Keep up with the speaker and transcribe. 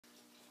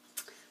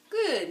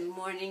Good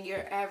morning,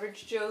 your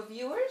average Joe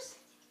viewers.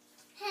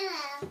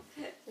 Hello.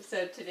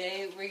 So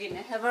today we're going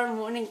to have our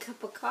morning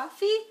cup of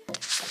coffee.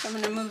 I'm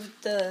going to move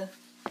the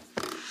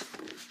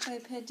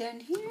iPad down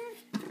here.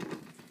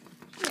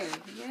 There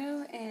we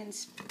go. And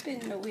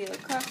spin the wheel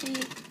of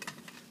coffee.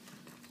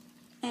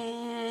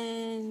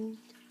 And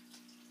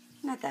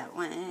not that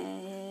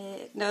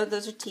one. No,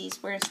 those are teas.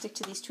 We're going to stick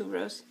to these two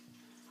rows.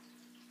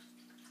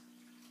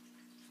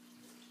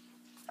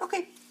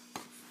 Okay.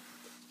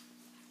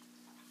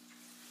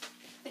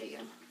 There you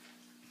go.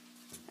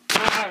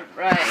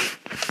 Alright.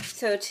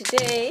 So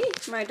today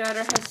my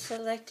daughter has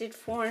selected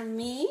for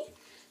me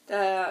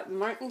the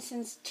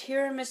Martinson's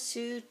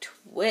Tiramisu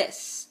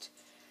Twist.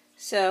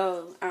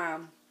 So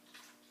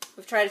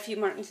we've tried a few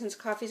Martinson's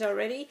coffees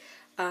already.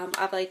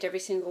 I've liked every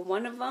single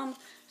one of them.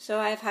 So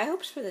I have high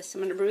hopes for this.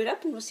 I'm going to brew it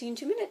up and we'll see you in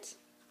 2 minutes.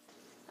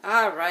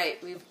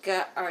 Alright, we've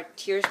got our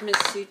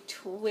Tiramisu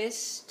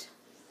Twist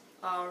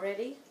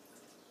already.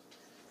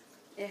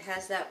 It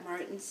has that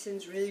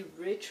Martinson's really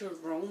rich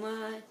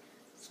aroma. It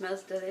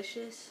smells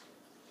delicious.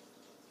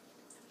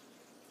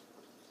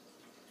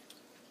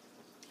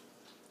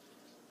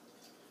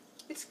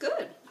 It's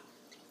good.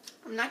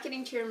 I'm not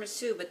getting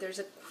tiramisu, but there's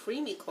a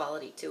creamy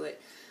quality to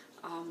it.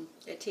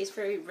 It tastes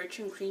very rich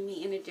and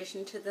creamy in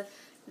addition to the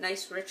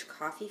nice rich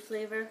coffee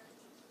flavor.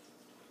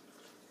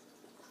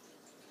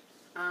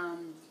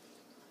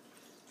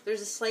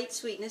 There's a slight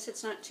sweetness.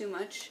 It's not too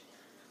much.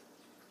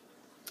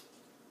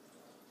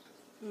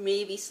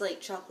 Maybe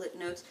slight chocolate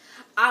notes.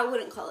 I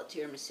wouldn't call it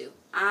tiramisu.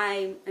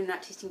 I am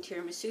not tasting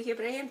tiramisu here,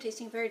 but I am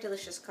tasting very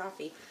delicious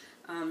coffee.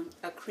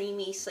 A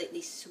creamy,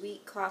 slightly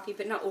sweet coffee,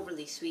 but not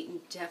overly sweet, and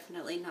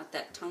definitely not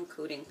that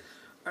tongue-coating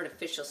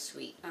artificial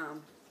sweet.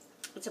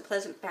 It's a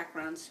pleasant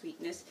background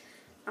sweetness.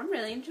 I'm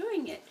really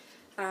enjoying it.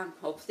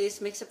 Hopefully this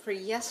makes up for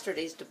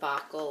yesterday's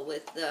debacle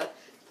with the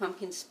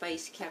pumpkin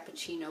spice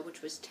cappuccino,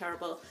 which was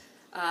terrible.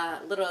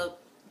 Little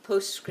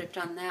postscript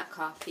on that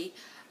coffee.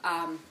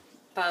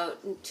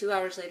 About 2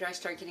 hours later, I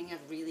started getting a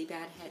really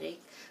bad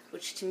headache,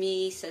 which to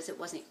me says it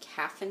wasn't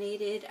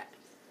caffeinated,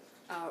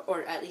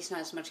 or at least not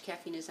as much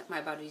caffeine as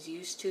my body's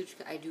used to.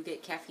 I do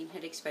get caffeine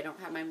headaches if I don't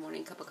have my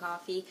morning cup of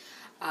coffee,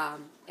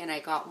 and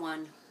I got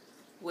one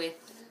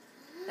with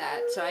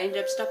that. So I ended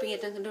up stopping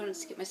at Dunkin'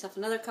 Donuts to get myself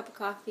another cup of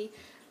coffee,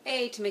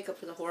 A, to make up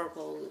for the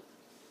horrible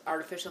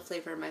artificial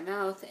flavor in my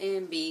mouth,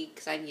 and B,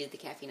 because I needed the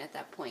caffeine at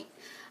that point.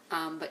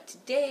 But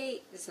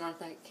today, it's not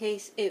that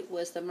case. It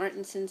was the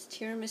Martinson's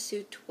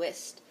Tiramisu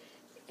Twist,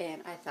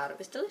 and I thought it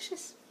was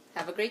delicious.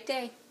 Have a great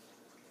day.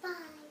 Bye.